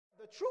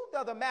truth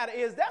of the matter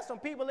is there's some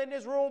people in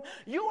this room,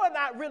 you are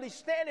not really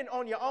standing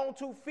on your own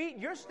 2 feet.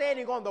 You're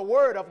standing on the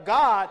word of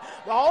God.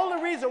 The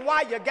only reason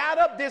why you got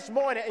up this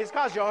morning is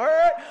because you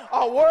heard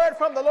a word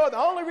from the Lord. The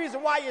only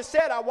reason why you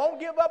said, I won't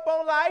give up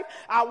on life,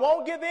 I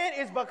won't give in,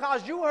 is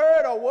because you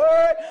heard a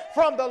word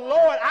from the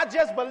Lord. I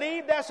just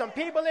believe there's some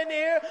people in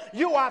here,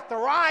 you are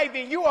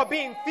thriving. You are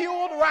being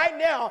fueled right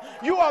now.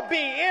 You are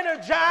being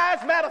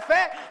energized. Matter of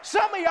fact,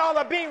 some of y'all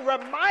are being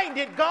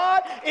reminded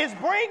God is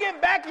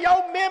bringing back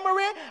your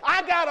memory.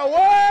 I got a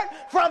word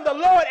from the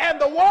Lord,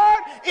 and the word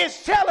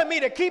is telling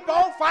me to keep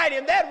on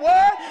fighting. That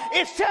word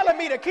is telling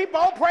me to keep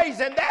on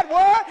praising. That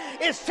word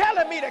is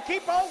telling me to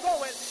keep on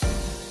going.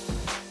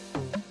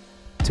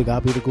 To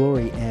God be the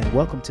glory, and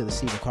welcome to the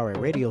Stephen Cartwright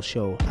Radio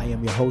Show. I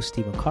am your host,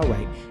 Stephen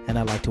Cartwright, and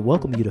I'd like to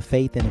welcome you to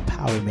Faith and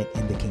Empowerment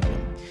in the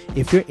Kingdom.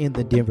 If you're in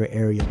the Denver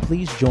area,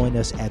 please join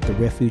us at the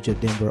Refuge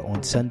of Denver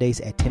on Sundays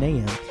at 10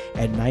 a.m.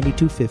 at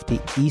 9250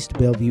 East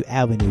Bellevue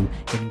Avenue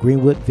in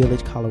Greenwood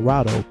Village,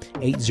 Colorado,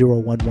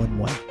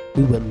 80111.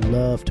 We would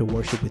love to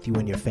worship with you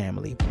and your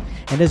family.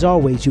 And as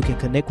always, you can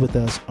connect with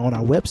us on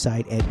our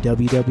website at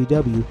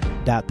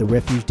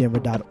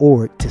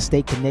www.therefugedenver.org to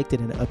stay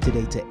connected and up to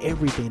date to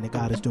everything that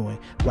God is doing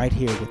right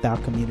here with our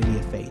community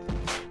of faith.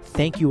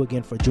 Thank you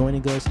again for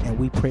joining us, and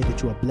we pray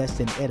that you are blessed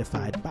and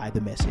edified by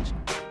the message.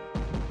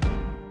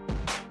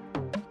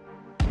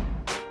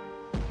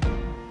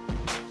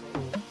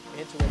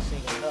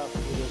 Interesting enough,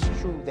 it is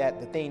true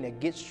that the thing that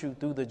gets you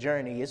through the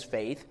journey is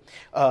faith,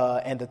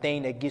 and the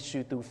thing that gets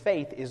you through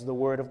faith is the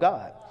word of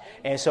God.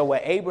 And so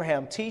what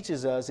Abraham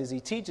teaches us is he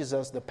teaches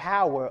us the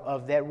power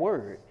of that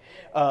word.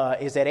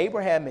 Is that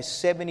Abraham is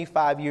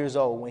 75 years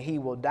old. When he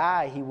will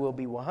die, he will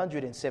be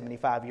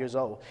 175 years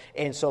old.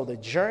 And so the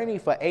journey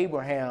for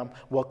Abraham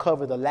will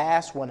cover the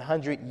last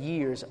 100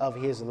 years of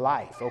his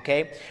life,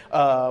 okay?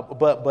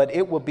 But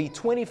it will be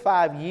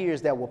 25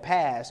 years that will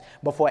pass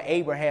before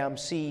Abraham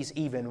sees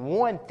even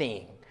one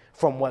thing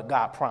from what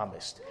God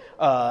promised.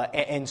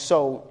 And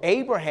so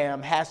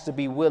Abraham has to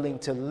be willing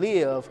to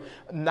live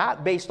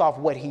not based off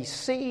what he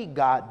see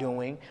God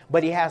doing,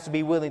 but he has to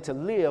be willing to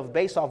live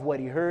based off what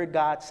he heard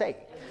God say.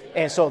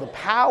 And so the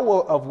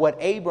power of what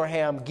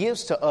Abraham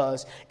gives to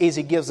us is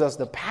he gives us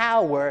the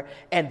power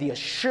and the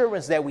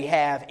assurance that we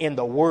have in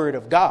the word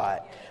of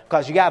God.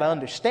 Because you got to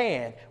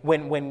understand,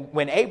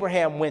 when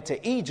Abraham went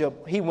to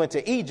Egypt, he went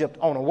to Egypt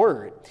on a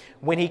word.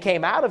 When he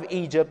came out of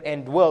Egypt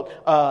and dwelt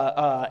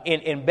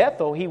in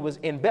Bethel, he was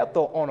in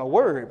Bethel on a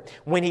word.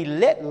 When he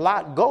let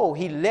Lot go,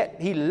 he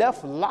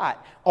left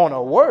Lot on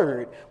a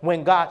word.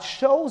 When God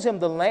shows him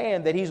the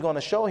land that he's going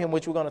to show him,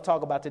 which we're going to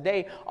talk about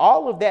today,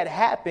 all of that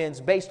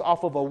happens based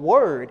off of a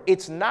word.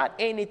 It's not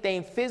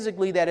anything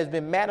physically that has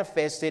been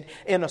manifested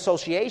in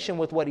association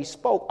with what he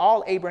spoke.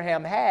 All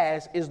Abraham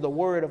has is the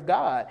word of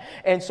God.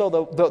 And so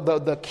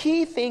the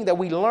key thing that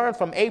we learn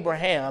from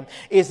Abraham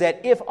is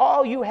that if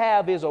all you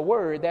have is a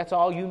word, that's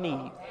all you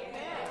need.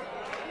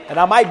 And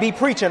I might be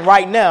preaching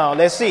right now.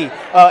 Let's see.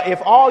 If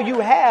all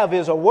you have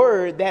is a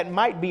word, that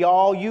might be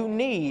all you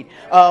need.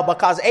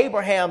 Because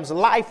Abraham's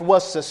life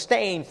was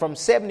sustained from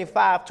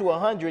 75 to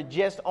 100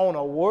 just on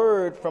a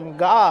word from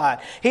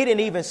God. He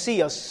didn't even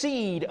see a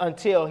seed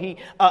until he,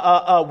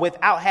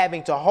 without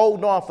having to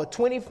hold on for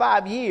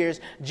 25 years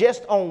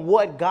just on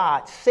what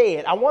God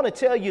said. I want to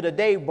tell you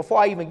today, before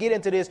I even get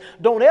into this,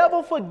 don't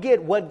ever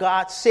forget what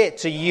God said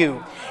to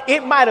you.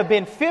 It might have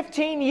been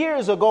 15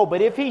 years ago,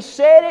 but if he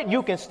said it,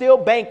 you can still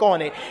bank on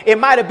it. It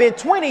might have been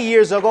 20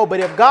 years ago, but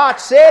if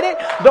God said it,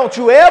 don't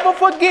you ever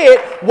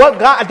forget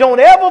don't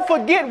ever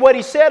forget what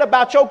he said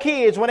about your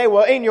kids when they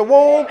were in your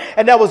womb,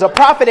 and there was a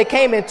prophet that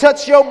came and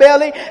touched your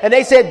belly, and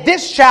they said,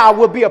 this child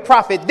will be a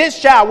prophet.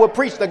 This child will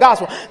preach the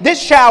gospel.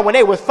 This child, when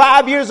they were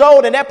 5 years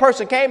old and that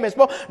person came and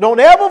spoke, don't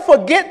ever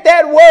forget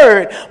that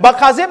word,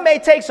 because it may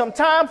take some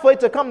time for it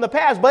to come to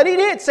pass. But he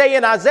did say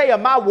in Isaiah,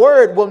 my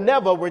word will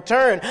never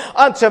return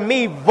unto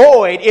me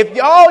void.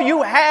 If all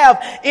you have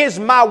is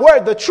my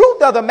word, the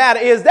truth of the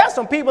matter is there's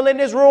some people in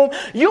this room,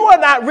 you are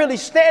not really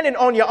standing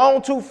on your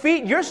own 2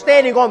 feet. You're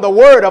standing on the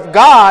word of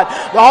God.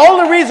 The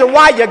only reason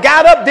why you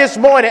got up this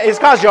morning is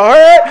because you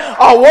heard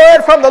a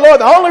word from the Lord.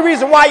 The only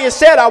reason why you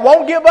said, I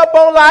won't give up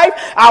on life,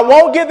 I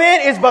won't give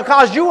in, is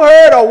because you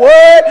heard a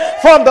word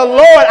from the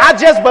Lord. I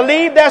just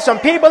believe there's some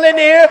people in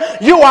here,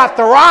 you are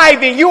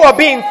thriving. You are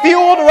being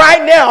fueled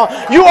right now.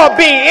 You are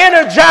being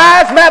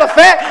energized. Matter of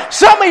fact,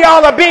 some of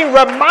y'all are being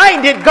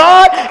reminded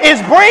God is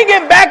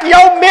bringing back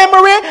your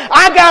memory.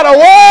 I got a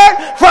word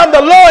from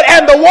the Lord,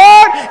 and the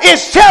word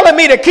is telling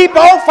me to keep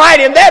on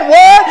fighting. That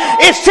word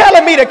is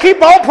telling me to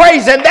keep on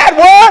praising. That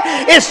word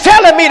is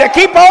telling me to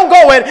keep on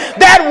going.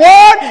 That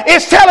word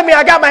is telling me,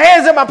 I got my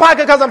hands in my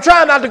pocket because I'm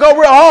trying not to go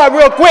real hard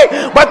real quick,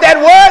 but that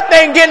word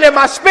thing getting in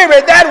my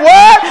spirit, that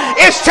word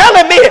is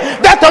telling me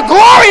that the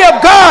glory of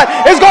God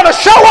is going to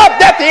show up,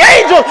 that the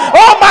angels,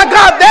 oh my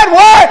God, that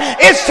word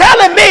is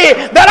telling me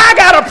that I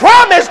got a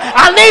promise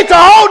I need to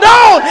hold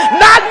on.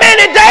 Not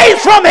many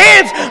days from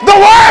hence, the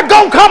word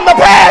gonna come to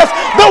pass.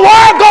 The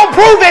word gonna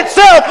prove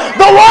itself.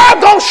 The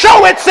word gonna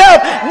show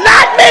itself.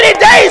 Not many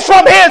days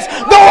from hence,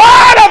 the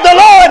word of the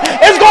Lord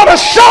is gonna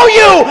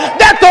you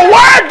that the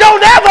word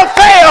don't ever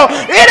fail.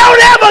 It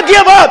don't ever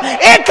give up.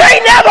 It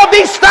can't never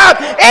be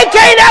stopped. It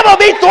can't never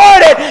be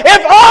thwarted.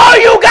 If all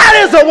you got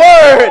is a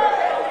word.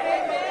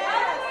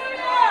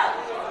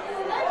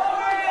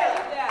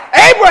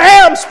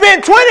 Abraham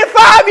spent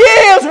 25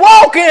 years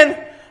walking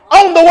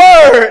on the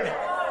word.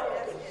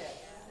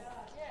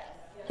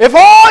 If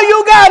all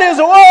you got is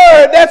a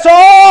word, that's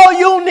all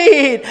you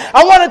need.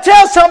 I want to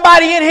tell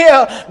somebody in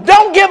here,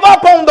 don't give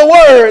up on the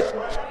word.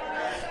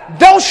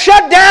 Don't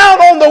shut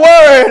down on the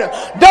word.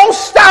 Don't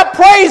stop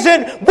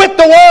praising with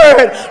the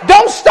word.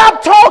 Don't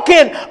stop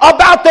talking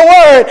about the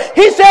word.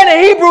 He said in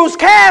Hebrews,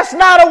 cast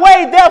not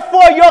away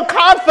therefore your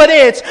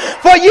confidence,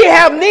 for ye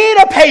have need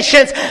of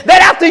patience,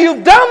 that after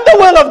you've done the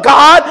will of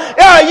God,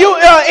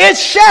 it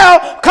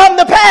shall come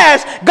to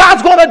pass.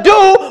 God's going to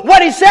do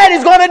what he said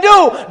he's going to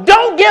do.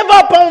 Don't give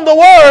up on the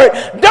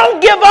word.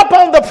 Don't give up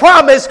on the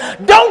promise.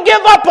 Don't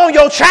give up on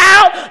your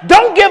child.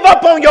 Don't give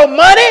up on your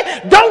money.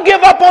 Don't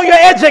give up on your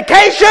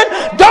education.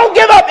 Don't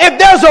give up. If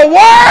there's a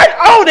word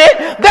on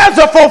it, there's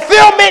a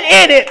fulfillment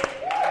in it.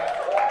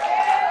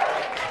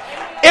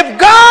 If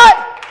God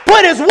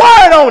put his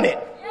word on it,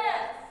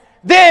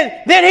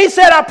 then he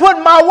said, I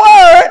put my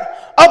word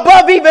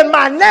above even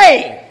my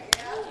name.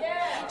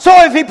 So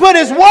if he put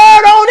his word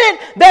on it,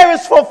 there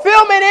is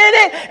fulfillment in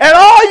it, and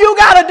all you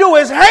got to do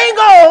is hang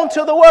on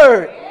to the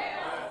word.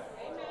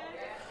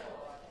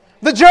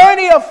 The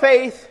journey of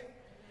faith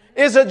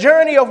is a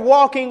journey of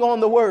walking on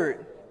the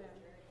word.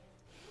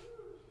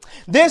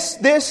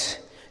 This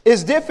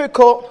is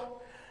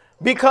difficult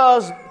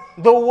because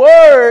the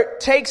word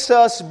takes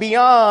us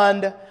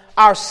beyond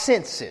our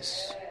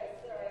senses.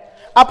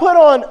 I put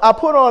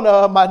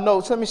on my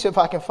notes. Let me see if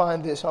I can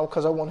find this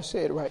because I want to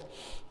say it right.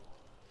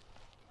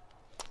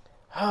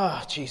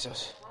 Ah,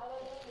 Jesus.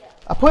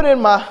 I put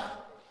in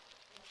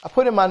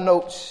my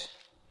notes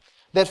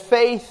that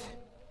faith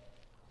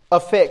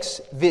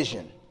affects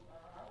vision.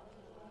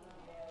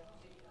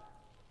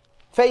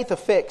 Faith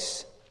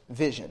affects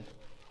vision.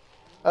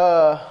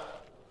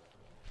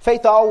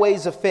 Faith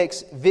always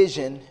affects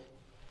vision,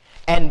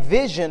 and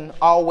vision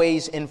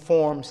always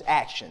informs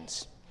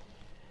actions.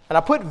 And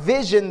I put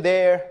vision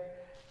there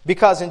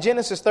because in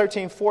Genesis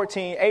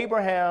 13:14,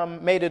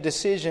 Abraham made a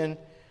decision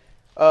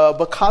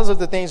because of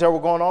the things that were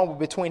going on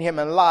between him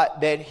and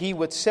Lot, that he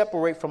would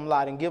separate from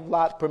Lot and give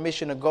Lot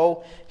permission to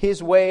go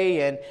his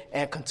way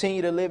and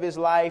continue to live his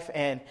life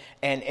and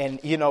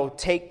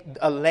take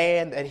a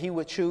land that he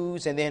would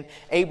choose, and then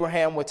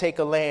Abraham would take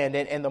a land.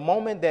 And the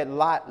moment that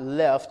Lot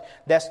left,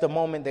 that's the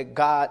moment that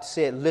God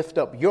said, lift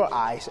up your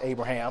eyes,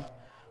 Abraham,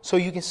 so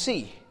you can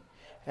see.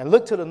 And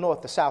look to the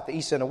north, the south, the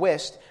east, and the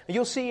west, and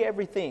you'll see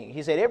everything.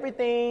 He said,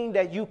 everything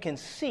that you can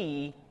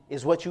see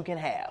is what you can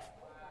have,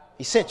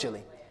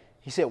 essentially.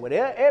 He said, well,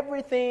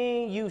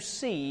 everything you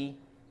see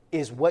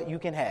is what you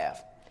can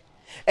have.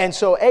 And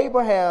so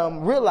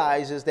Abraham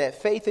realizes that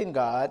faith in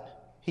God,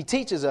 he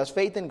teaches us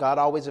faith in God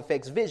always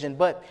affects vision.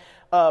 But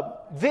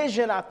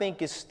vision, I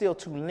think, is still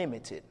too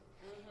limited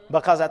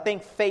because I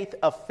think faith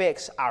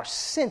affects our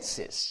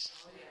senses.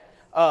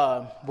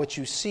 What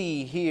you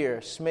see,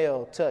 hear,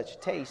 smell, touch,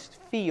 taste,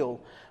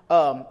 feel.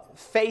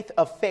 Faith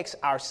affects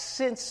our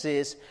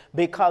senses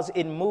because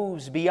it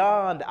moves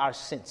beyond our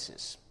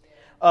senses.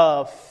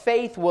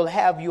 Faith will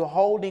have you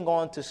holding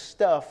on to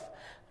stuff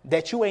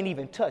that you ain't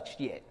even touched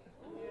yet.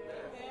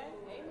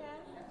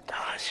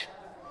 Gosh.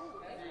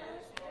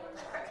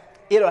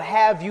 It'll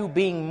have you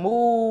being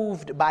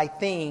moved by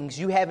things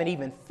you haven't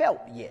even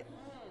felt yet.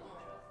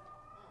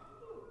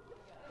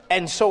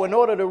 And so in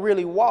order to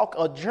really walk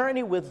a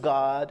journey with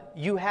God,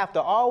 you have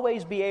to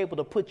always be able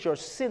to put your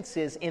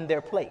senses in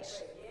their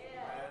place.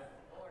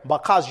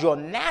 Because your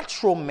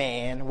natural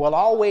man will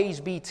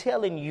always be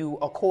telling you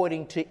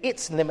according to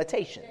its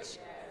limitations.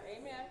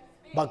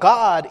 But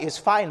God is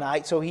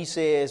finite, so he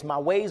says, my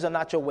ways are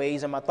not your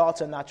ways and my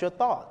thoughts are not your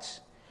thoughts.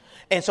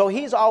 And so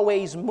he's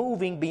always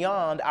moving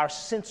beyond our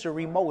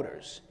sensory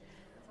motors.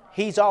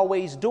 He's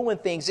always doing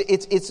things.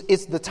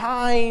 It's the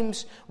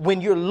times when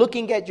you're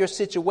looking at your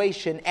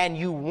situation and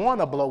you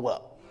want to blow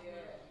up.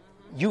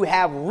 You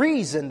have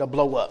reason to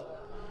blow up.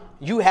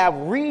 You have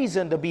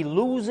reason to be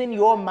losing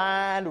your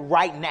mind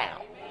right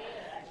now.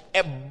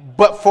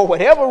 But for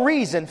whatever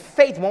reason,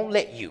 faith won't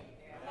let you.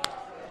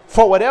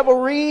 For whatever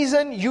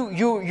reason,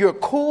 you're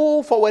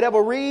cool. For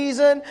whatever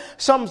reason,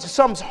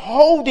 some's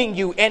holding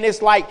you. And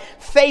it's like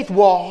faith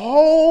will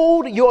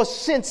hold your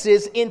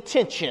senses in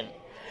tension.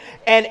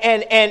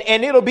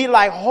 And it'll be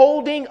like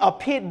holding a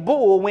pit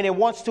bull when it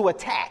wants to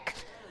attack.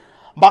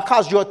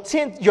 Because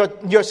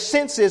your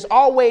senses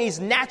always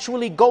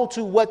naturally go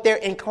to what they're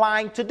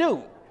inclined to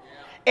do.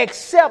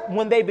 Except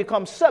when they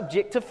become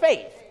subject to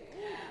faith.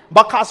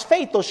 Because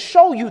faith will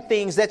show you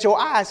things that your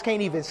eyes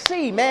can't even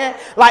see, man.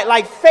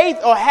 Like faith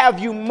will have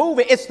you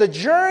moving. It's the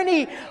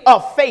journey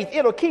of faith.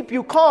 It'll keep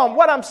you calm.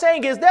 What I'm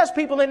saying is there's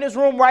people in this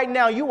room right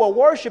now, you are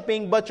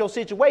worshiping, but your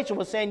situation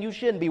was saying you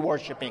shouldn't be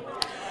worshiping.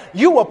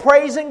 You were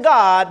praising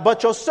God,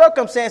 but your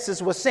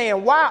circumstances were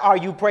saying, why are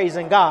you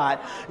praising God?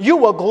 You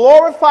were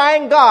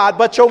glorifying God,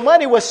 but your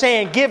money was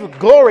saying, give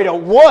glory to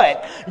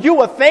what? You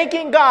were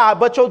thanking God,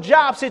 but your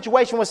job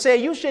situation was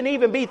saying, you shouldn't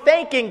even be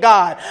thanking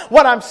God.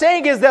 What I'm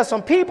saying is there's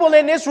some people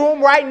in this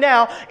room right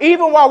now,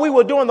 even while we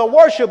were doing the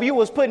worship, you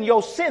was putting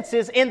your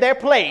senses in their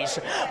place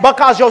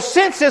because your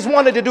senses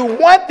wanted to do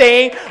one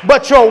thing,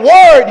 but your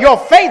word, your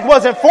faith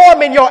was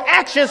informing your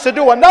actions to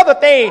do another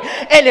thing.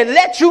 And it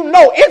lets you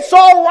know it's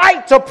all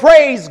right to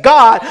praise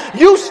God.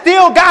 You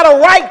still got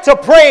a right to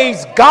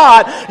praise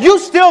God. You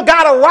still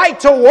got a right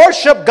to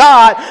worship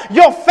God.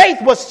 Your faith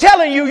was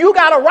telling you, you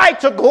got a right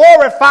to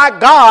glorify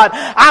God.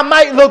 I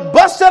might look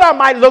busted. I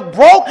might look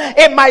broke.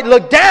 It might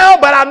look down,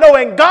 but I know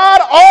in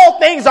God, all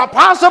things are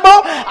possible.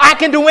 I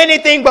can do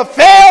anything but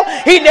fail.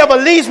 He never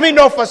leaves me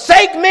nor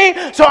forsake me.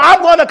 So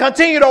I'm going to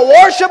continue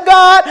to worship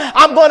God.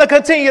 I'm going to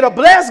continue to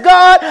bless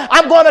God.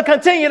 I'm going to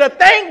continue to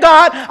thank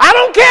God. I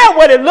don't care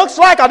what it looks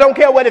like. I don't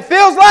care what it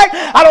feels like.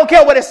 I don't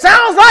care what it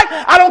sounds like.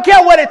 I don't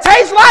care what it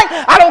tastes like.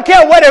 I don't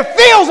care what it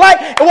feels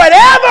like.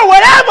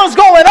 Whatever's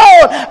going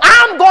on,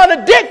 I'm going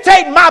to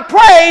dictate my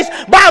praise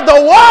by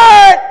the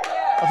word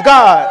of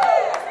God.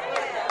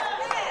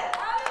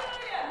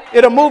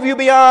 It'll move you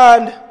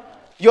beyond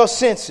your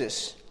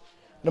senses.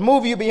 It'll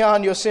move you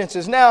beyond your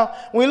senses. Now,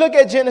 when we look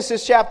at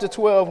Genesis chapter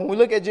 12,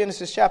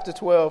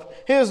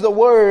 here's the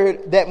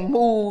word that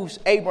moves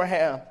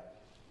Abraham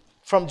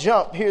from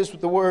jump. Here's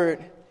the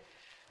word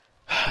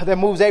that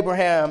moves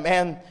Abraham.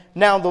 And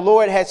now the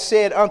Lord had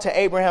said unto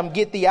Abraham,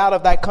 get thee out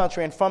of thy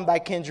country and from thy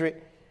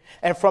kindred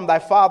and from thy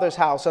father's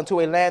house unto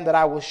a land that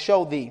I will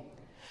show thee.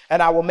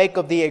 And I will make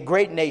of thee a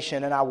great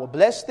nation, and I will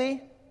bless thee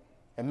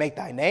and make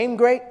thy name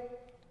great,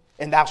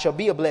 and thou shalt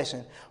be a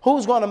blessing.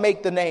 Who's going to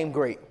make the name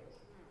great?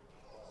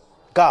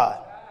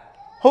 God.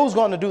 Who's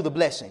going to do the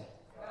blessing?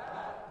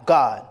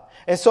 God.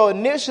 And so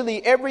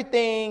initially,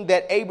 everything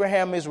that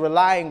Abraham is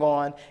relying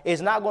on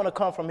is not going to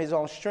come from his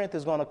own strength.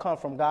 It's going to come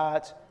from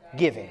God's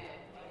giving.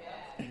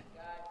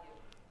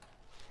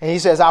 And he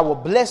says, I will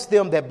bless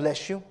them that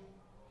bless you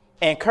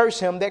and curse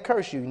him that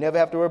curse you. You never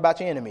have to worry about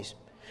your enemies.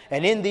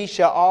 And in thee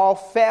shall all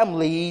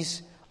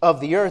families of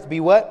the earth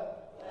be what?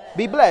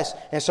 Be blessed.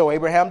 And so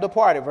Abraham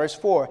departed. Verse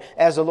 4,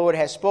 as the Lord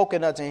had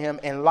spoken unto him,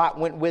 and Lot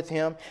went with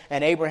him.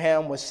 And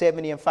Abraham was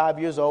 75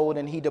 years old,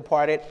 and he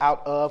departed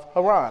out of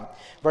Haran.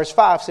 Verse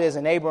 5 says,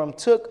 and Abram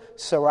took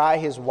Sarai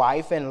his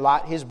wife, and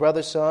Lot his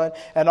brother's son,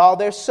 and all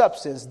their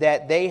substance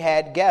that they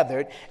had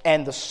gathered,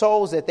 and the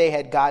souls that they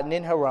had gotten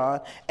in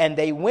Haran. And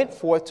they went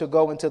forth to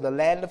go into the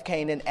land of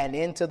Canaan, and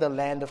into the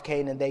land of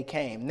Canaan they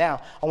came. Now,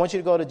 I want you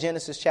to go to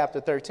Genesis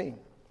chapter 13.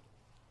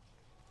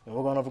 And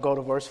we're going to go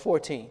to verse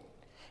 14.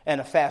 And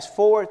to fast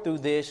forward through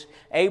this,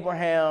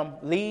 Abraham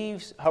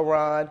leaves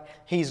Haran.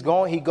 He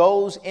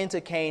goes into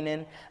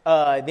Canaan.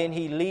 Then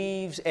he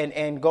leaves and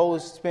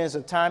spends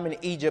some time in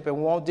Egypt, and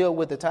won't deal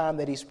with the time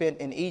that he spent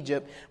in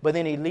Egypt. But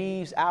then he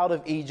leaves out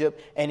of Egypt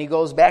and he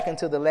goes back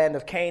into the land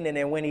of Canaan.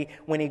 And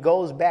when he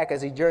goes back,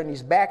 as he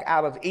journeys back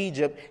out of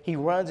Egypt, he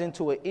runs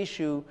into an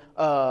issue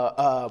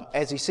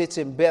as he sits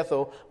in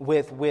Bethel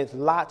with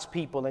Lot's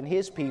people and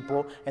his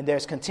people, and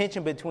there's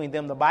contention between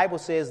them. The Bible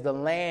says the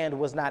land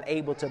was not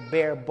able to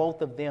bear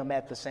both of them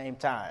at the same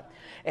time.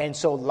 And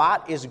so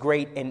Lot is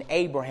great and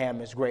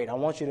Abraham is great. I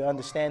want you to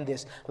understand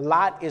this.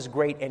 Lot is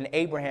great and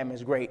Abraham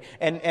is great.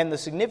 And the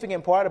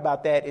significant part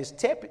about that is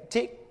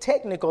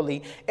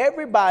technically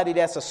everybody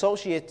that's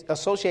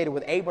associated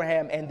with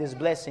Abraham and this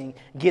blessing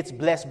gets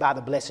blessed by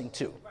the blessing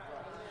too.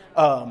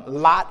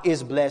 Lot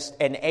is blessed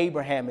and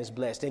Abraham is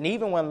blessed. And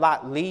even when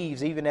Lot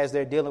leaves, even as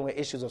they're dealing with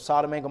issues of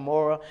Sodom and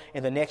Gomorrah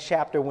in the next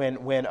chapter,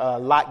 when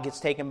Lot gets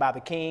taken by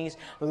the kings,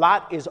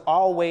 Lot is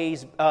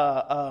always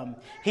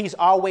he's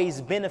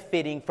always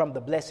benefiting from the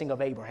blessing of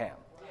Abraham.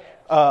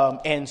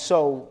 And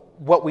so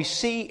what we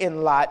see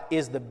in Lot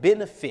is the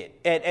benefit,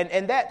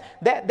 and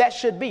that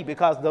should be,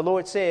 because the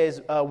Lord says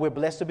we're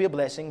blessed to be a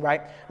blessing,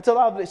 right?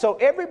 So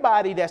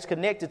everybody that's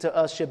connected to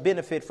us should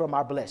benefit from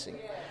our blessing.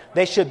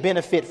 They should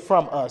benefit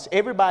from us.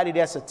 Everybody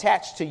that's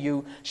attached to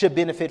you should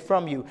benefit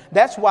from you.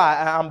 That's why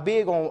I'm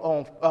big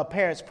on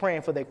parents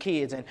praying for their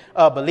kids and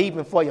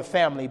believing for your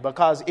family,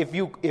 because if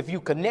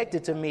you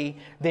connected to me,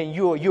 then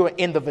you're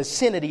in the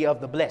vicinity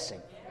of the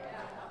blessing.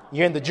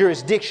 You're in the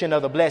jurisdiction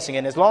of the blessing.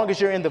 And as long as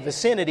you're in the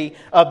vicinity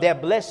of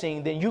that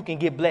blessing, then you can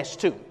get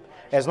blessed too.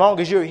 As long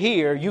as you're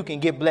here, you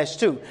can get blessed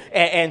too.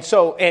 And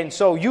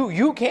so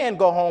you can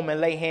go home and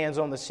lay hands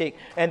on the sick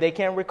and they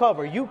can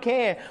recover. You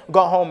can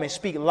go home and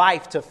speak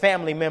life to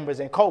family members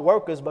and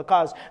co-workers,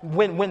 because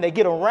when they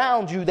get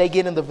around you, they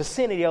get in the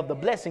vicinity of the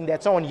blessing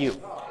that's on you.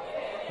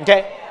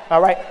 Okay?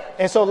 All right.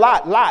 And so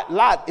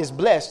Lot is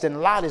blessed,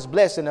 and Lot is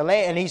blessed in the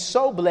land. And he's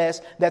so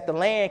blessed that the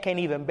land can't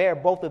even bear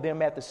both of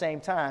them at the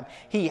same time.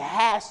 He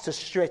has to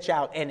stretch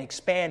out and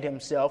expand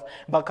himself,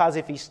 because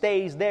if he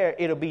stays there,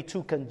 it'll be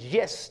too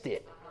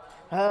congested.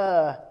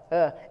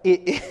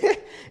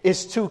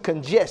 It's too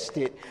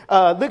congested.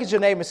 Look at your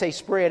neighbor and say,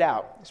 spread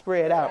out,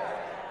 spread out,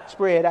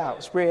 Spread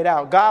out, spread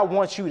out. God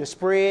wants you to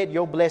spread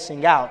your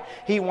blessing out.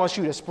 He wants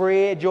you to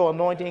spread your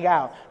anointing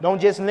out. Don't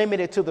just limit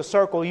it to the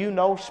circle you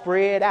know,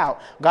 spread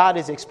out. God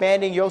is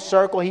expanding your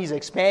circle. He's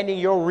expanding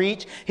your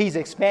reach. He's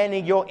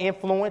expanding your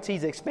influence.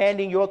 He's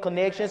expanding your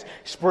connections.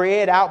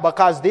 Spread out,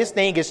 because this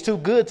thing is too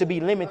good to be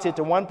limited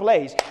to one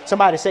place.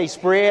 Somebody say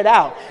spread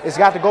out. It's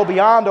got to go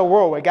beyond the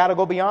world. It got to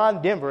go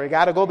beyond Denver. It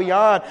got to go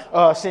beyond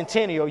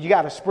Centennial. You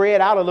got to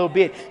spread out a little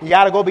bit. You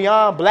got to go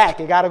beyond black.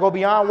 It got to go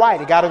beyond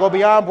white. It got to go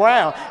beyond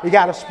brown. You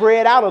got to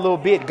spread out a little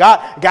bit.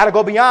 God got to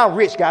go beyond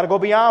rich. Got to go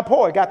beyond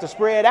poor. It got to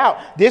spread out.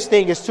 This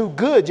thing is too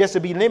good just to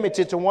be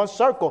limited to one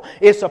circle.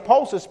 It's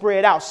supposed to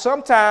spread out.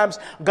 Sometimes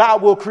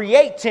God will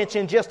create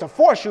tension just to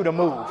force you to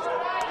move.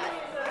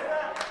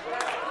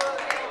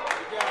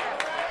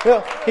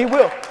 He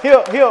will.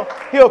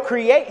 He'll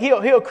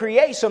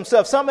create some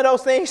stuff. Some of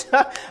those things,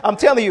 I'm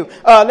telling you,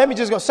 let me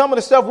just go. Some of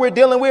the stuff we're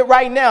dealing with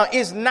right now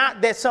is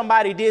not that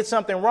somebody did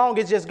something wrong.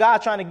 It's just God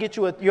trying to get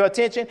your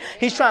attention.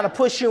 He's trying to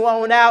push you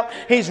on out.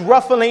 He's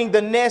ruffling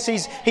the nest.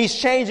 He's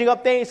changing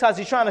up things because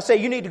he's trying to say,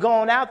 you need to go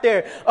on out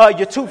there.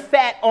 You're too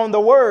fat on the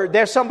word.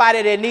 There's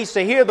somebody that needs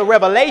to hear the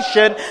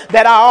revelation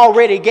that I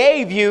already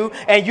gave you,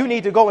 and you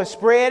need to go and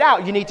spread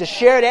out. You need to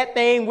share that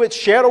thing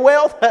share the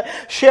wealth,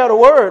 share the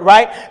word,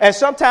 right? And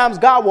sometimes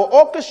God will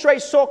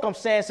orchestrate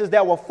circumstances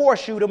that will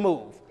force you to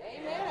move.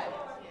 Amen.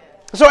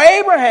 So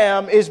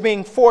Abraham is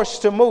being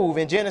forced to move.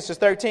 In Genesis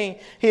 13,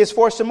 he is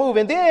forced to move.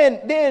 And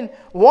then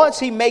once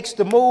he makes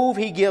the move,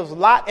 he gives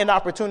Lot an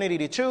opportunity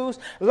to choose.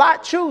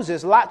 Lot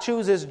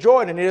chooses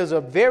Jordan. It is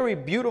a very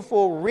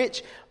beautiful,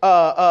 rich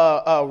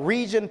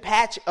region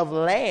patch of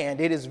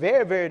land. It is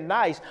very, very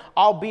nice,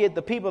 albeit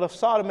the people of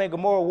Sodom and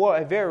Gomorrah were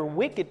a very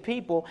wicked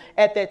people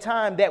at that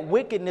time. That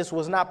wickedness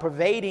was not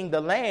pervading the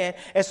land,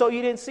 and so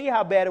you didn't see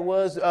how bad it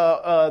was.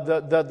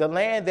 The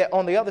land that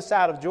on the other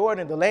side of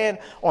Jordan, the land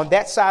on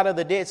that side of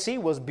the Dead Sea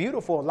was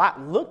beautiful. Lot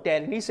looked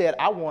at it and he said,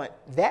 I want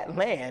that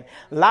land.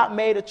 Lot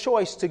made a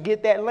choice to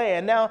get that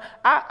land. Now,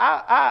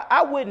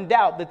 I wouldn't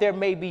doubt that there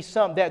may be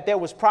that there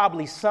was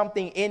probably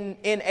something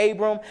in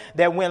Abram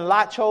that when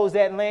Lot chose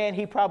that land,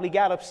 he probably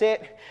got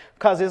upset,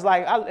 because it's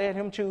like, I let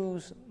him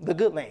choose the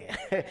good land.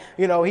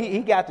 He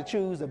got to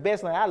choose the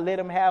best land. I let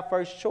him have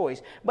first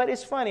choice. But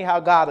it's funny how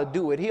God will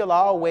do it. He'll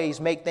always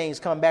make things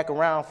come back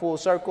around full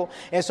circle.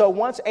 And so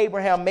once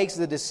Abraham makes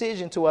the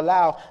decision to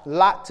allow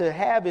Lot to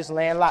have his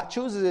land, Lot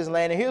chooses his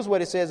land. And here's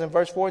what it says in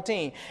verse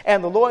 14.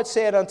 And the Lord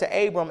said unto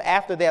Abram,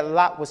 after that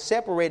Lot was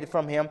separated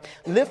from him,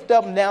 lift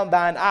up now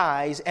thine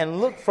eyes and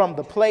look from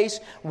the place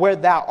where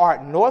thou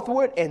art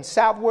northward and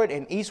southward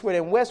and eastward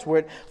and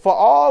westward, for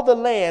all the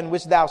land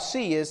which thou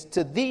seest,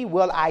 to thee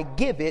will I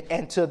give it,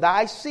 and to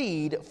thy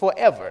seed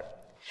forever.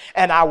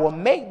 And I will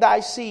make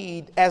thy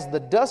seed as the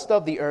dust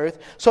of the earth,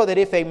 so that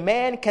if a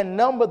man can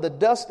number the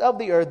dust of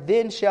the earth,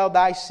 then shall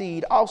thy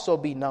seed also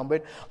be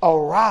numbered.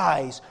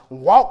 Arise,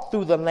 walk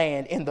through the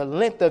land in the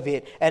length of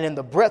it and in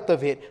the breadth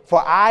of it,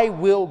 for I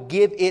will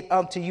give it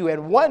unto you.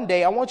 And one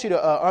day, I want you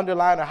to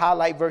underline or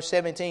highlight verse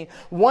 17.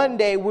 One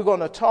day we're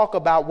going to talk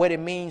about what it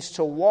means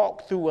to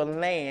walk through a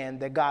land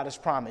that God has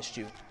promised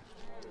you.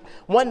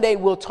 One day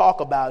we'll talk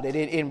about it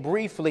in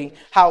briefly,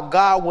 how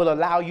God will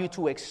allow you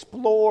to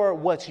explore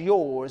what's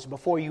yours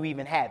before you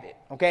even have it.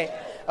 Okay.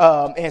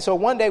 And so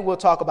one day we'll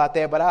talk about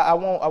that, but I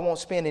won't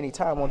spend any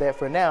time on that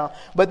for now.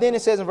 But then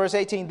it says in verse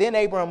 18, then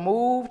Abram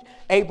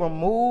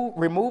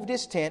removed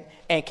his tent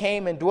and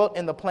came and dwelt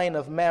in the plain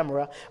of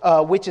Mamre,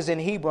 which is in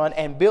Hebron,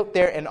 and built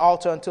there an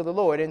altar unto the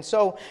Lord. And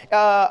so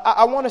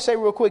I want to say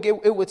real quick,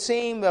 it would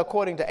seem,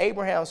 according to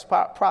Abraham's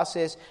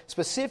process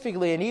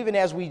specifically, and even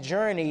as we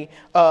journey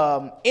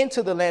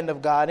into the land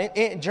of God,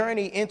 and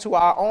journey into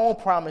our own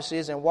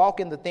promises and walk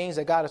in the things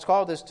that God has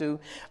called us to,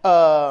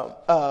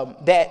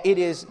 that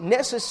it is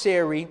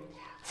necessary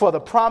for the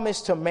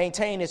promise to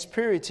maintain its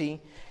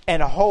purity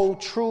and hold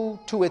true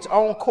to its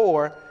own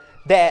core,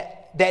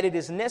 that it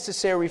is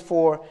necessary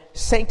for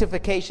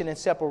sanctification and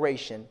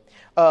separation.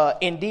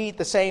 Indeed,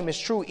 the same is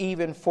true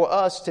even for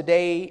us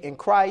today in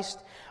Christ.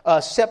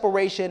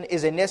 Separation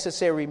is a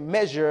necessary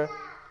measure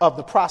of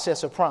the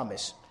process of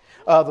promise.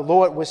 The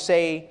Lord would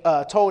say,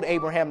 told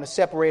Abraham to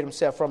separate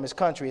himself from his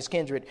country, his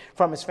kindred,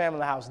 from his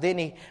family house. Then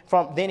he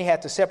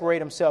had to separate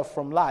himself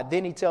from Lot.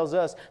 Then he tells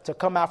us to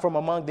come out from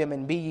among them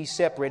and be ye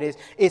separate.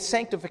 Its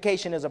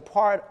sanctification is a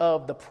part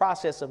of the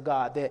process of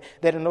God,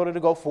 that in order to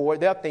go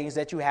forward, there are things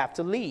that you have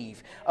to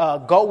leave.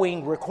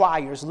 Going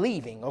requires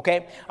leaving.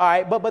 Okay. All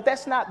right. But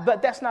that's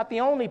not the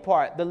only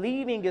part. The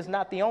leaving is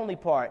not the only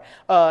part.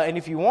 And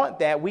if you want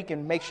that, we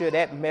can make sure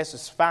that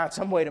message, find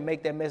some way to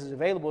make that message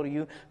available to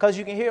you, because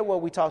you can hear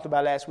what we talked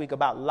about last week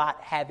about Lot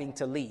having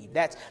to leave.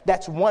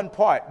 That's one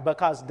part,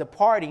 because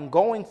departing,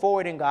 going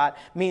forward in God,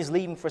 means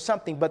leaving for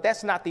something. But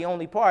that's not the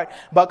only part,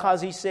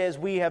 because he says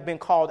we have been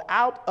called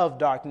out of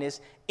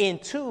darkness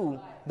into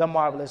the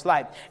marvelous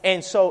light.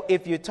 And so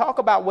if you talk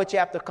about what you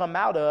have to come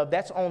out of,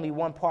 that's only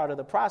one part of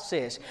the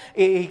process.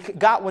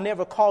 God will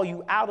never call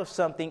you out of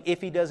something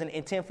if he doesn't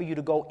intend for you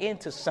to go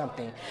into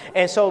something.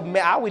 And so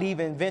I would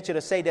even venture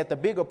to say that the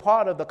bigger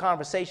part of the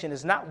conversation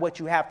is not what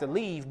you have to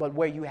leave, but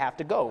where you have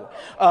to go.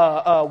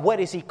 What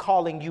is he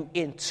calling you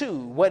into?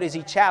 What is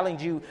he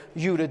challenging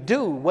you to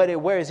do?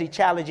 Where is he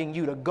challenging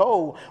you to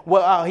go?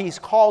 Well, he's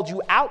called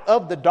you out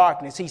of the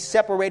darkness. He's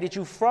separated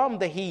you from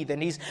the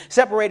heathen. He's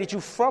separated you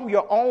from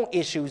your own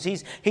issues.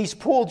 He's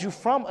pulled you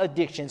from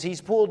addictions.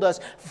 He's pulled us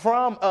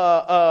from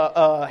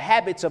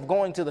habits of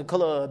going to the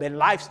club and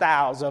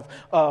lifestyles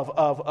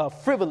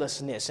of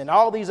frivolousness and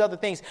all these other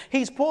things.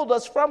 He's pulled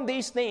us from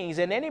these things.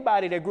 And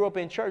anybody that grew up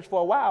in church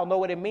for a while know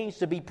what it means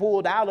to be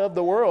pulled out of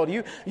the world.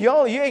 You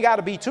ain't got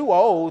to be too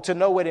old to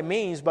know what it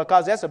means,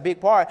 because that's a big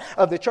part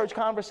of the church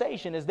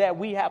conversation, is that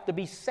we have to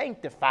be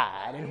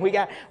sanctified and we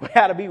got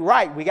to be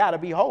right. We got to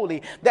be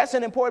holy. That's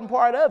an important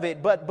part of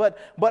it.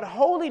 But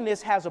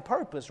holiness has a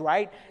purpose,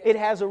 right?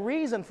 It has a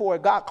reason for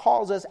it. God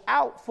calls us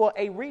out for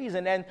a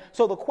reason. And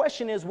so the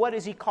question is, what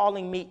is he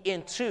calling me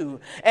into?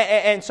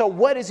 And so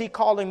what is he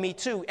calling me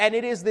to? And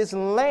it is this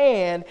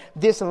land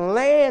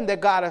that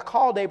God has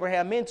called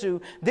Abraham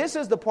into. This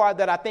is the part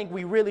that I think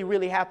we really,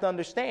 really have to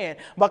understand,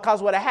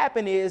 because what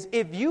happened is,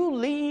 if you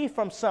leave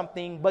from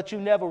something, but you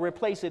never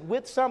replace it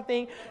with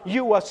something,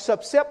 you are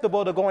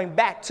susceptible to going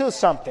back to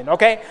something.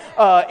 Okay.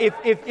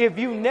 If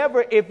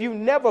you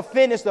never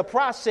finish the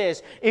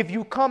process, if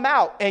you come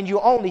out and you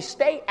only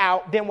stay out,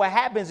 then what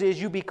happens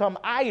is you become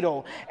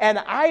idle. And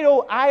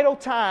idle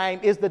time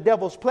is the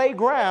devil's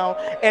playground.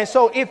 And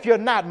so if you're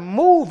not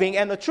moving,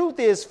 and the truth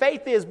is,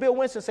 Bill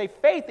Winston say,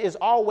 faith is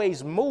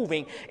always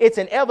moving. It's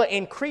an ever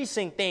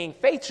increasing thing.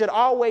 Faith should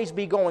always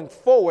be going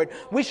forward.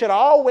 We should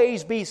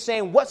always be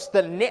saying, what's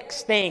the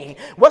next thing?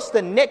 What's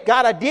the next?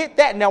 God, I did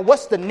that. Now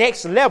what's the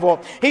next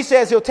level? He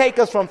says he'll take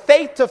us from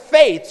faith to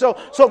faith. So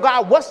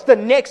God, what's the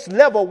next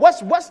level?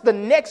 What's the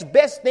next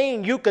best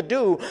thing you could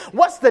do?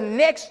 What's the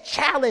next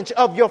challenge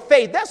of your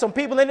faith? There's some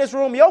people in this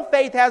room, your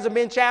faith hasn't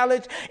been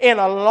challenged in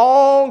a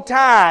long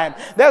time.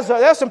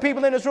 There's some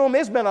people in this room,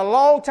 it's been a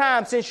long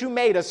time since you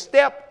made a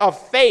step of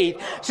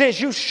faith, since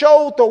you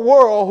showed the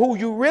world who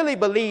you really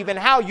believe and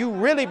how you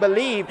really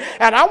believe.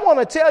 And I want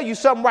to tell you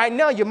something right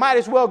now. You might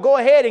as well go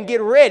ahead and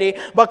get ready,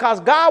 because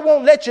God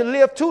won't let you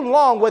live too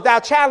long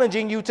without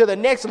challenging you to the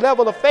next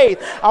level of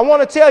faith. I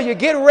want to tell you,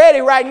 get ready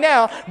right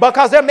now,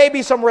 because there may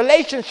be some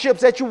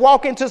relationships that you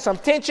walk into some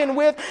tension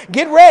with.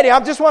 Get ready. I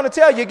just want to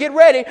tell you, get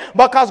ready,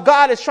 because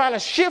God is trying to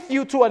shift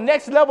you to a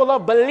next level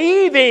of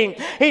believing.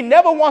 He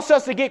never wants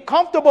us to get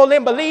comfortable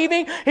in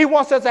believing. He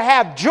wants us to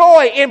have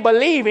joy in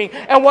believing.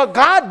 And what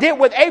God did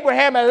with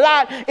Abraham and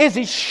Lot is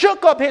he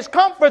shook up his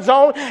comfort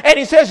zone, and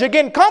he says, you're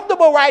getting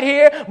comfortable right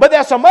here, but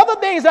there's some other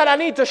things that I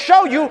need to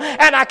show you,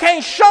 and I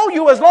can't show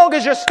you as long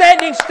as you're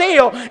standing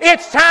still.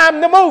 It's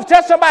time to move.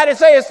 Tell somebody,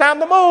 say, it's time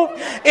to move.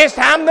 It's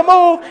time to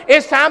move.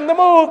 It's time to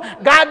move.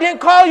 God didn't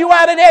call you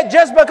out of that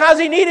just because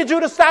he needed you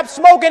to stop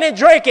smoking and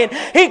drinking.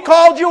 He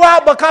called you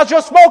out because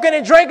your smoking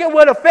and drinking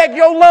will affect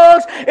your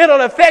lungs.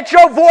 It'll affect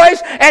your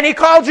voice. And he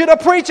called you to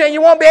preach, and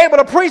you won't be able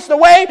to preach the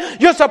way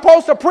you're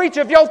supposed to preach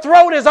if your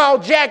throat is all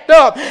jacked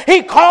up.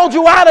 He called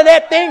you out of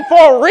that thing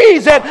for a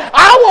reason.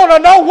 I want to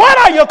know, what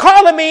are you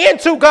calling me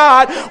into,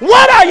 God?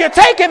 What are you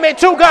taking me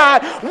to,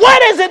 God?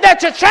 What is it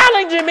that you're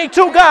challenging me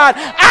to, God?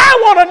 I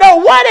want to know,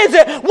 what is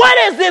it? What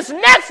is this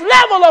next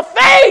level of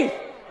faith?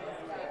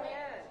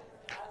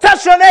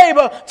 Touch your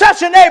neighbor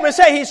and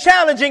say, he's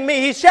challenging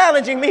me. He's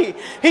challenging me.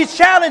 He's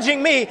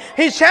challenging me.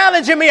 He's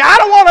challenging me. I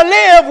don't want to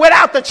live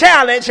without the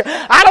challenge.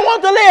 I don't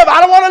want to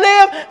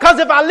live, because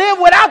if I live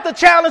without the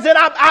challenge, then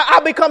I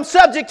become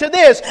subject to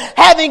this,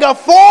 having a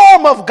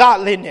form of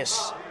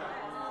godliness.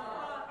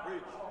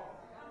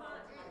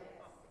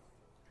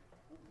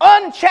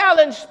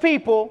 Unchallenged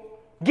people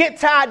get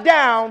tied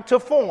down to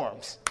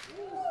forms.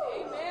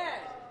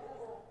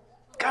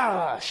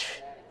 Gosh.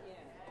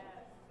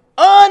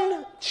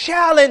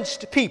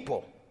 Unchallenged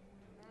people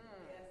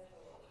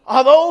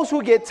are those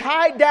who get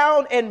tied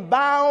down and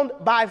bound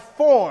by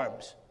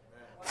forms,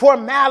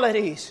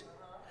 formalities,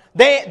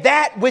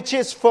 that which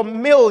is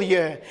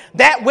familiar,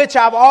 that which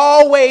I've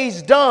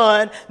always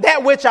done,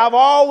 that which I've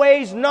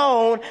always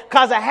known,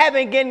 because I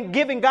haven't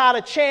given God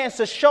a chance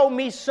to show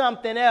me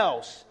something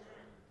else.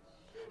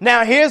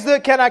 Now,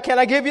 can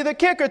I give you the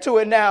kicker to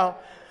it now?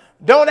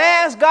 Don't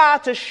ask God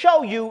to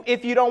show you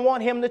if you don't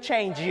want him to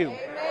change you.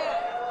 Amen.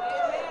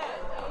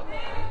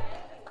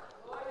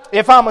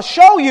 If I'm going to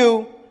show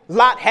you,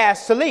 Lot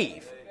has to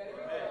leave.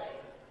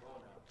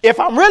 If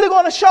I'm really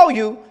going to show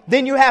you,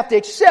 then you have to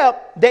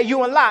accept that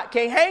you and Lot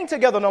can't hang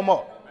together no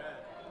more.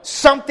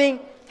 Something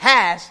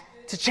has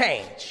to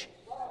change.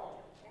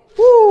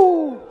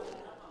 Woo!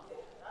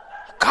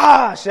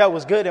 Gosh, that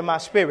was good in my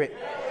spirit.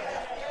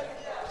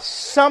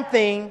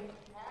 Something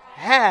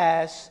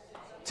has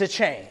to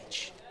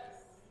change.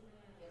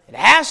 It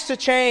has to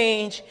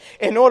change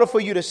in order for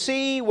you to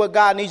see what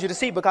God needs you to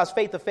see, because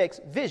faith affects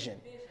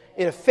vision.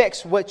 It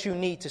affects what you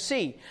need to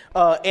see.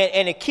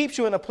 And it keeps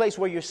you in a place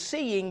where you're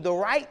seeing the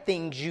right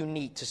things you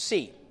need to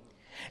see.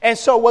 And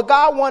so what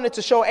God wanted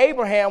to show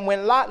Abraham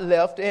when Lot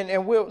left,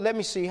 and let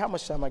me see how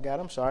much time I got.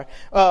 I'm sorry.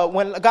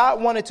 When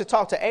God wanted to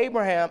talk to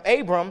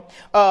Abram,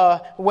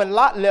 when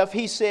Lot left,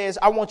 he says,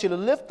 I want you to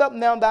lift up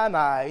now thine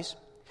eyes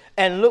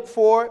and look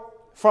forward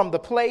from the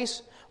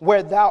place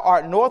where thou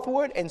art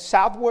northward and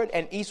southward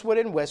and eastward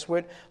and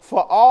westward,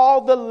 for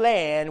all the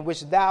land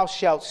which thou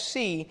shalt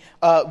see,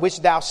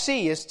 which thou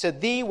seest, to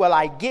thee will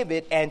I give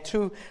it, and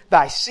to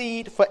thy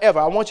seed forever.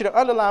 I want you to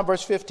underline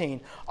verse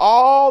 15.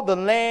 All the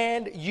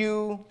land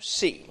you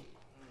see.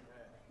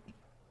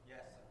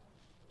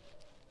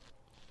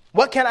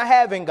 What can I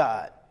have in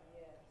God?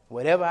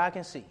 Whatever I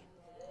can see.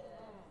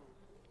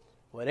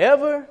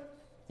 Whatever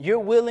you're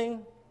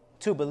willing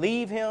to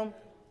believe him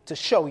to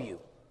show you.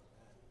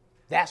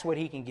 That's what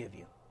he can give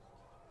you.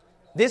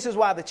 This is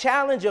why the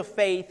challenge of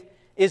faith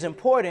is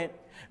important,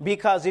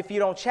 because if you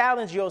don't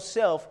challenge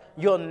yourself,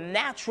 your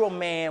natural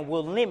man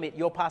will limit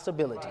your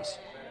possibilities.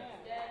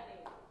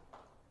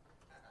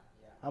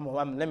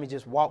 Let me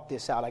just walk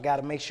this out. I got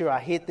to make sure I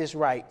hit this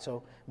right,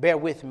 so bear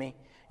with me.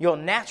 Your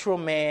natural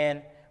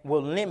man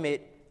will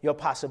limit your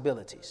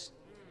possibilities.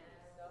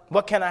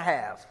 What can I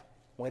have?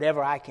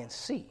 Whatever I can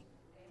see.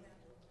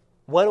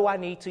 What do I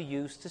need to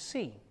use to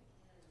see?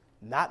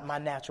 Not my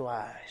natural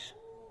eyes.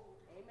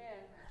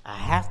 I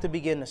have to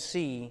begin to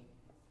see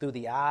through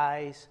the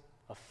eyes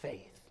of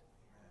faith.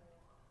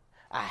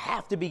 I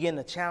have to begin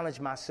to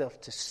challenge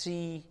myself to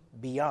see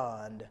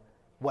beyond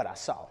what I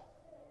saw.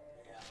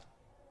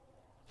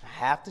 I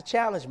have to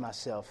challenge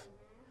myself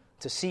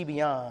to see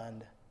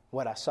beyond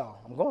what I saw.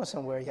 I'm going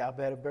somewhere. Y'all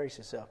better brace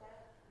yourself.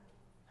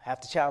 I have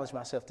to challenge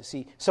myself to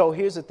see. So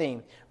here's the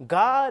thing.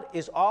 God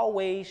is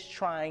always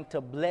trying to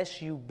bless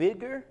you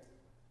bigger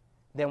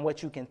than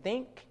what you can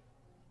think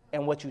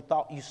and what you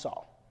thought you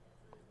saw.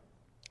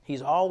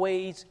 He's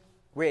always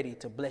ready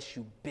to bless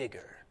you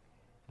bigger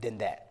than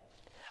that.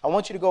 I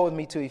want you to go with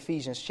me to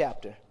Ephesians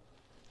chapter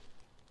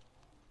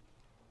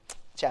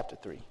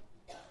 3.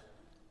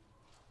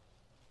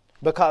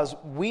 Because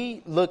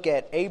we look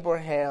at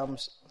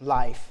Abraham's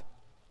life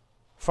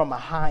from a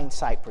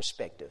hindsight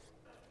perspective.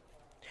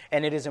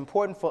 And it is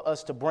important for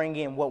us to bring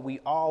in what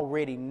we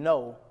already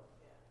know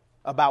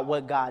about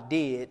what God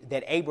did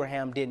that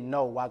Abraham didn't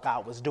know while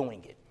God was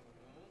doing it.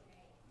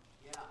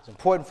 It's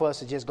important for us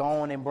to just go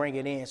on and bring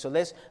it in. So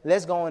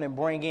let's go on and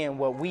bring in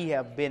what we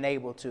have been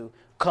able to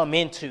come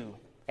into.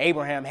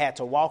 Abraham had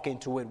to walk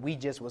into it. We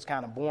just was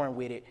kind of born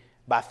with it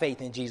by faith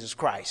in Jesus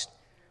Christ.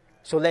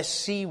 So let's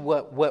see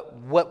what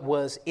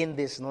was in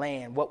this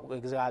land. What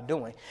was God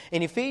doing?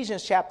 In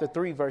Ephesians chapter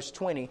 3, verse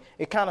 20,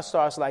 it kind of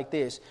starts like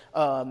this.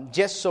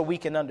 Just so we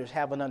can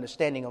have an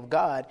understanding of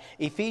God.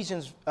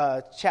 Ephesians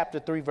chapter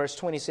 3, verse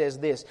 20 says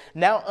this.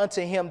 Now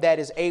unto him that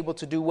is able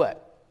to do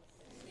what?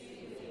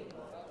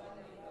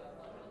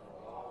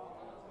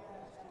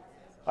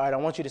 All right, I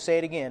want you to say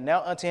it again.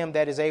 Now unto him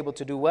that is able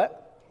to do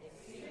what?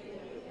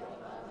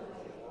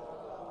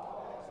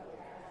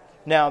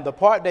 Now, the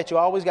part that you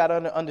always got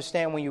to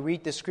understand when you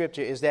read this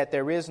scripture is that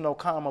there is no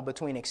comma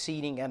between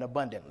exceeding and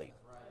abundantly.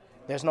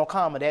 There's no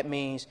comma. That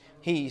means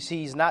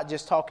he's not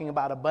just talking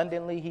about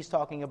abundantly. He's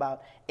talking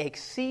about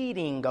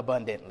exceeding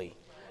abundantly.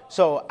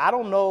 So I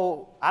don't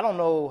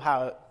know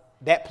how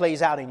that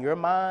plays out in your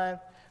mind.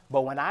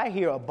 But when I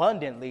hear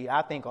abundantly,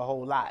 I think a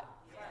whole lot.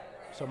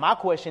 So my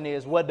question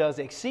is, what does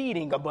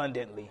exceeding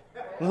abundantly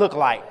look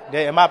like?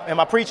 Am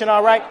I preaching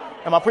all right?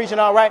 Am I preaching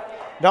all right?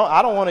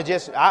 I don't want to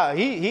just I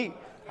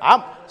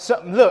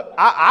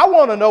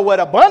want to know what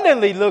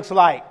abundantly looks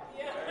like.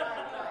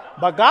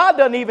 But God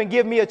doesn't even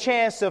give me a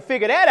chance to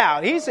figure that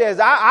out. He says,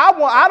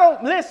 I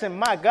don't listen,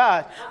 my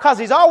God, because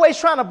he's always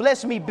trying to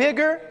bless me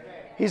bigger.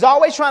 He's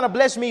always trying to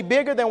bless me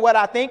bigger than what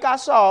I think I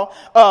saw,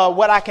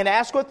 what I can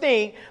ask or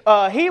think.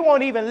 He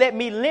won't even let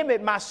me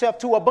limit myself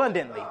to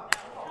abundantly.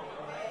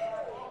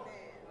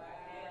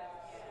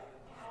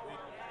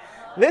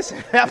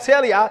 Listen, I'm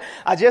telling you,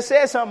 I just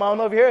said something. I don't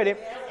know if you heard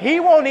it. He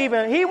won't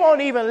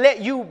even let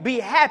you be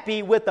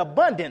happy with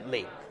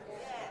abundantly.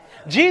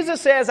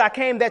 Jesus says, I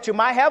came that you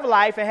might have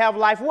life and have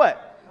life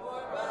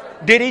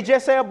what? Did he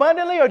just say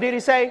abundantly or did he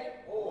say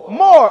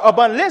more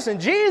abundantly? Listen,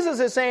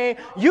 Jesus is saying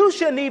you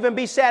shouldn't even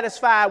be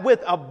satisfied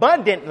with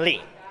abundantly.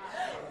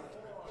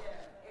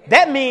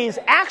 That means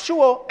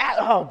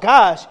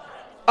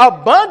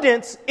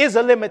abundance is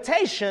a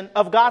limitation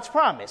of God's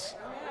promise.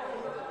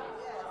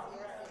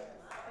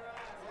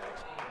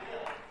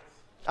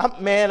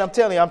 I'm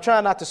telling you, I'm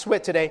trying not to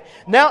sweat today.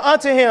 Now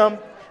unto him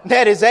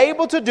that is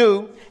able to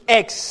do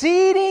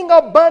exceeding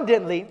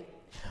abundantly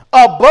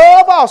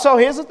above all. So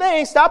here's the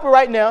thing. Stop it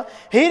right now.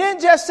 He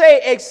didn't just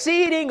say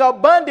exceeding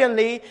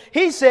abundantly.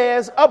 He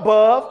says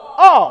above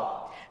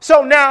all.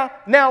 So now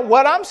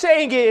what I'm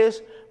saying is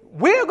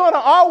we're going to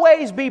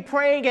always be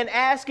praying and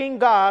asking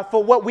God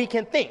for what we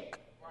can think.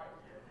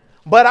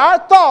 But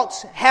our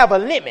thoughts have a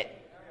limit.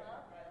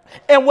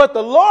 And what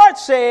the Lord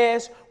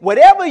says,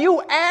 whatever you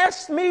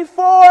ask me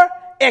for,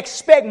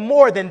 expect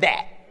more than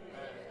that.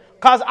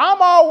 Because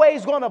I'm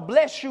always going to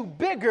bless you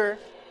bigger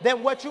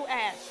than what you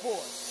asked for.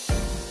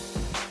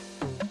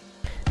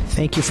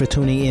 Thank you for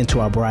tuning in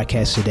to our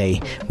broadcast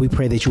today. We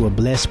pray that you are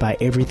blessed by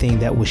everything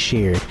that was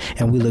shared,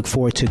 and we look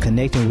forward to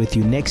connecting with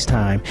you next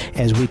time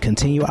as we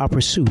continue our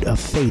pursuit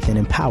of faith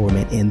and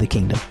empowerment in the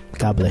kingdom.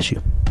 God bless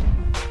you.